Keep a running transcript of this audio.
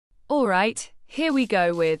Alright, here we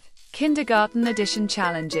go with Kindergarten Edition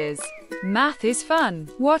challenges. Math is fun.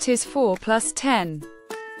 What is 4 plus 10?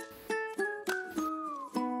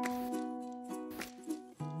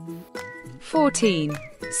 "14.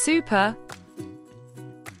 Super.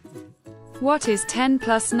 What is 10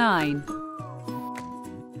 plus 9?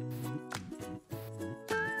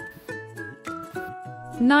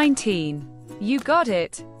 "19. You got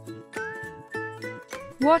it.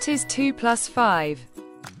 What is 2 plus 5?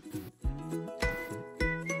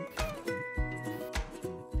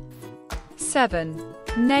 "7.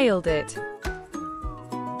 Nailed it.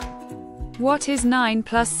 What is 9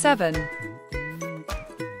 plus 7?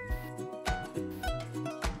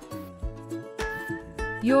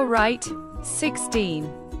 You're right, 16.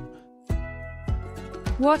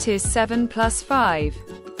 What is 7 plus 5?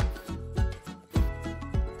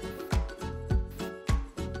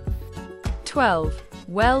 "12.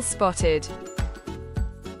 Well spotted.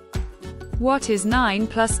 What is 9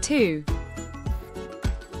 plus 2?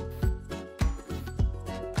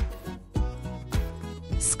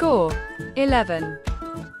 Score: 11.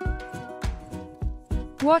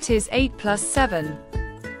 What is 8 plus 7?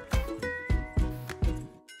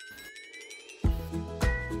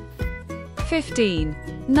 "15.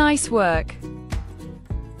 Nice work.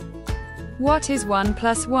 What is 1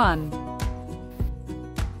 plus 1?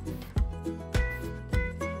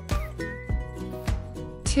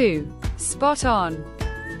 "2. Spot on.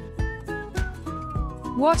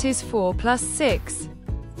 What is 4 plus 6?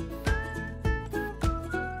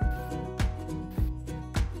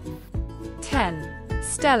 "10.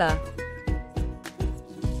 Stellar.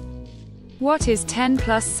 What is 10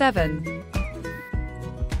 plus 7?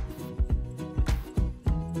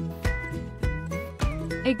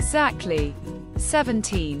 Exactly.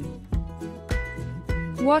 17.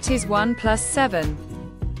 What is 1 plus 7?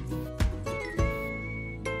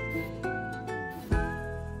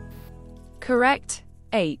 Correct,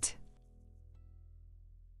 8.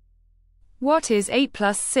 What is 8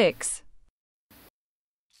 plus 6?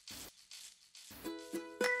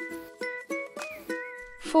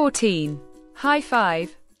 "14. High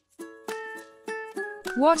five.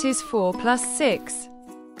 What is 4 plus 6?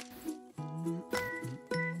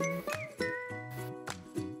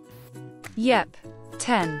 Yep,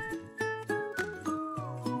 10.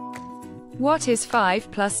 What is 5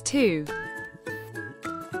 plus 2?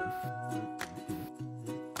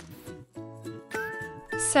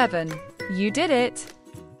 "7. You did it.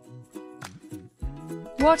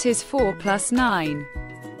 What is 4 plus 9?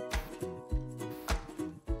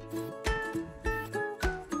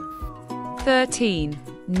 "13.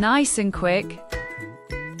 Nice and quick.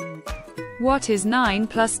 What is 9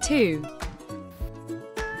 plus 2?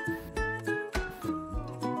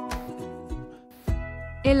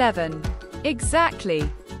 "11. Exactly.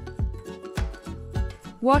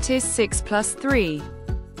 What is 6 plus 3?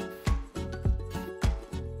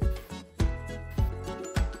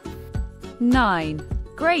 "9.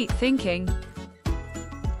 Great thinking.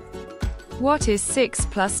 What is 6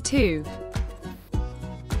 plus 2?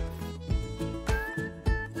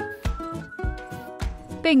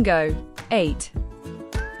 Bingo, 8.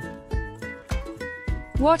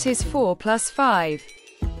 What is 4 plus 5?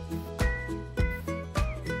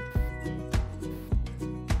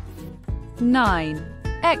 "9.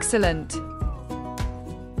 Excellent.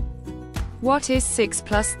 What is 6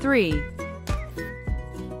 plus 3?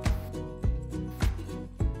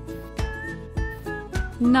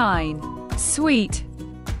 "9. Sweet.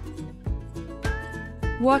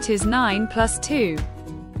 What is 9 plus 2?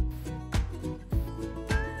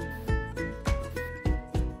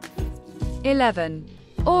 "11.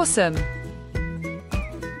 Awesome.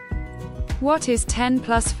 What is 10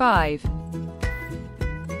 plus 5?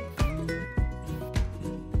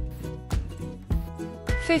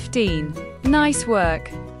 "15. Nice work.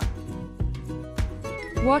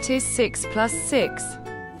 What is 6 plus 6?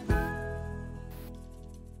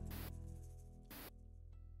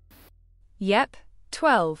 Yep,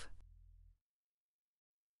 12.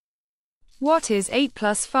 What is 8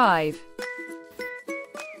 plus 5?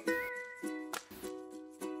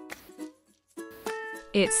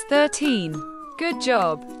 It's 13. Good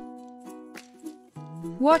job.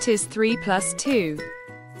 What is 3 plus 2?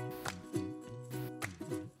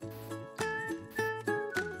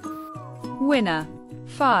 Winner,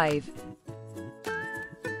 5.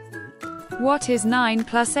 What is 9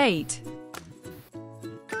 plus 8?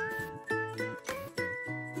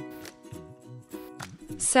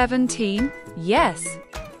 "17. Yes.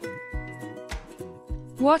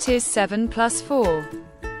 What is 7 plus 4?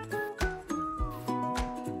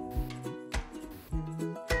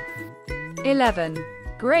 11.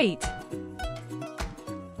 Great!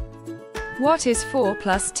 What is 4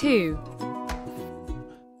 plus 2?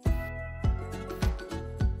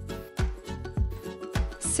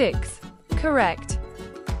 6. Correct.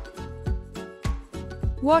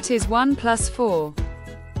 What is 1 plus 4?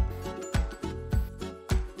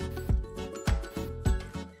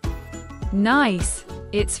 'Nice!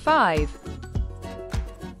 It's 5.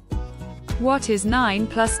 What is 9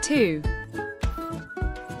 plus 2?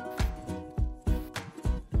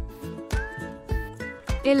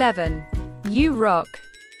 11. You rock!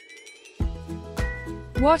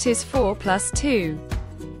 What is 4 plus 2?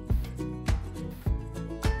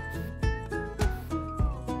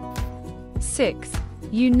 6.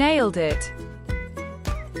 You nailed it!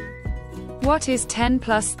 What is 10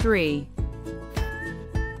 plus 3?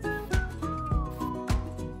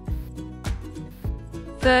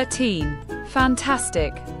 13.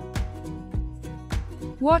 Fantastic!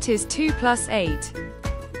 What is 2 plus 8?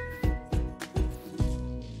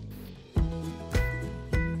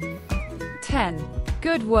 10.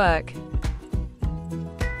 Good work!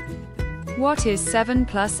 What is 7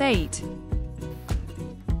 plus 8?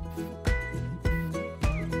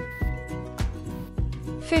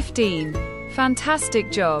 15.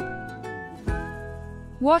 Fantastic job!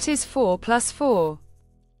 What is 4 plus 4?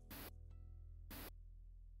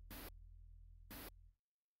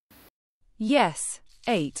 Yes,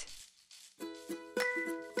 8.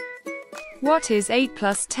 What is 8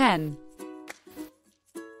 plus 10?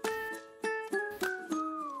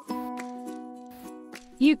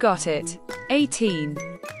 'You got it. 18.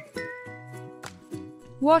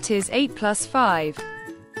 What is 8 plus 5?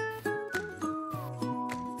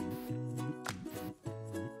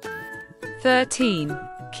 13.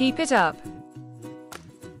 Keep it up.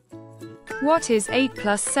 What is 8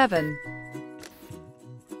 plus 7?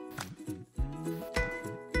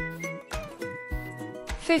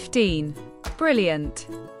 15. Brilliant!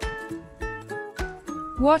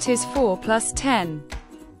 What is 4 plus 10?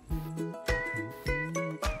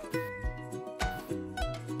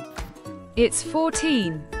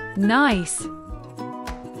 14. Nice!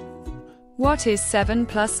 What is 7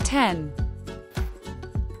 plus 10?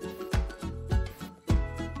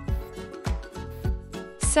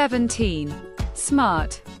 17.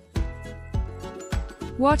 Smart!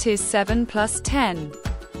 What is 7 plus 10?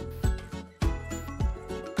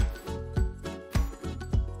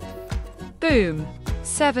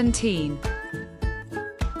 17.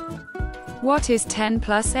 What is 10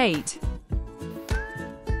 plus 8?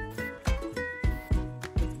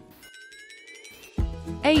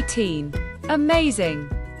 18. Amazing!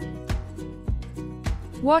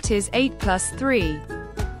 What is 8 plus 3?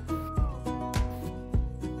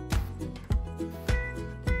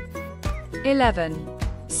 11.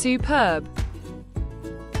 Superb!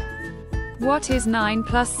 What is 9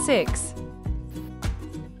 plus 6?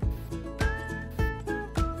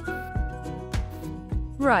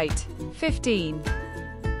 15.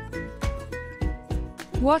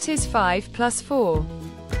 What is 5 plus 4?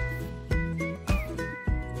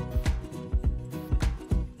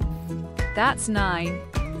 9.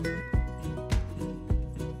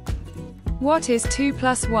 What is 2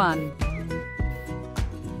 plus 1?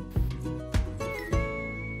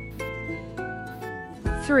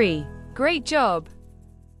 3. Great job!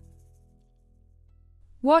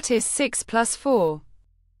 What is 6 plus 4?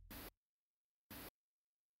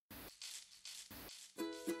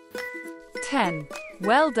 10.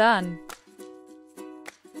 Well done!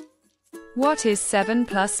 What is 7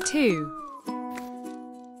 plus 2?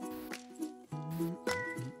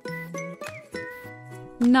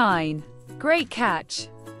 9. Great catch!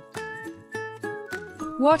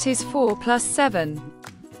 What is 4 plus 7?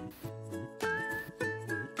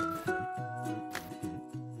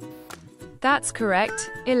 'That's correct,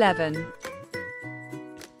 11.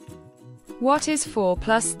 What is 4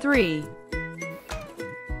 plus 3?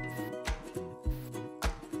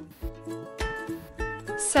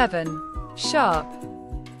 7. Sharp!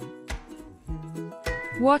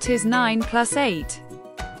 What is 9 plus 8?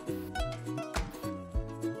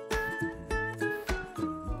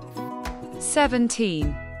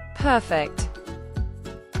 17. Perfect!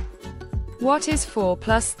 What is 4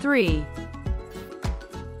 plus 3?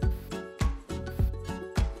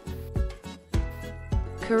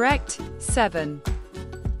 7.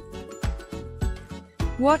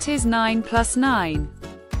 What is 9 plus 9?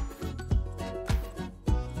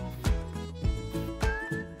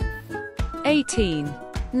 18.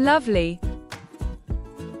 Lovely!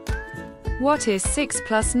 What is 6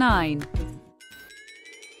 plus 9?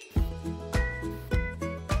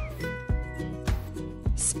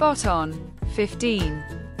 15.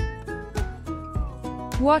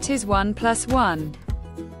 What is 1 plus 1?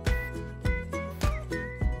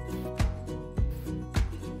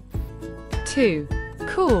 Two.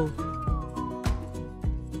 Cool.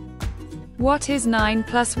 What is 9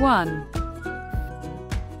 plus 1?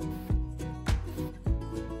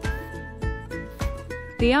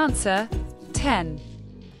 The answer, 10.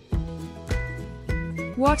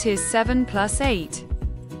 What is 7 plus 8?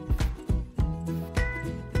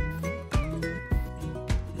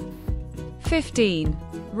 15.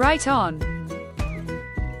 Right on.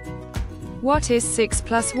 What is 6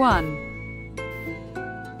 plus 1?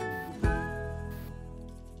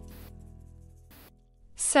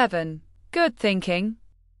 7. Good thinking.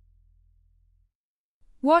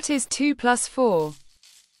 What is 2 plus 4?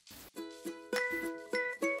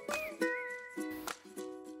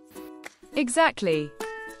 Exactly.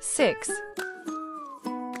 6.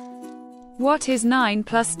 What is 9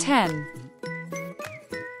 plus 10?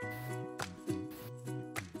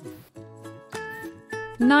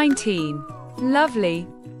 19. Lovely.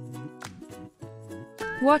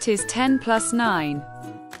 What is 10 plus 9?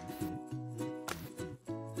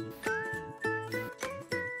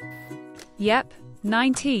 Yep,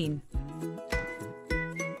 19.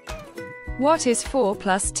 What is 4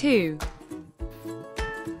 plus 2?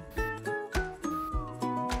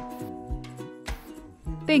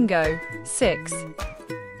 Bingo, 6.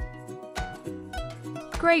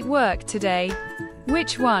 Great work today.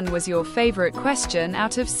 Which one was your favorite question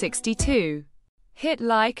out of 62? Hit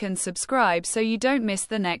like and subscribe so you don't miss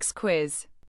the next quiz.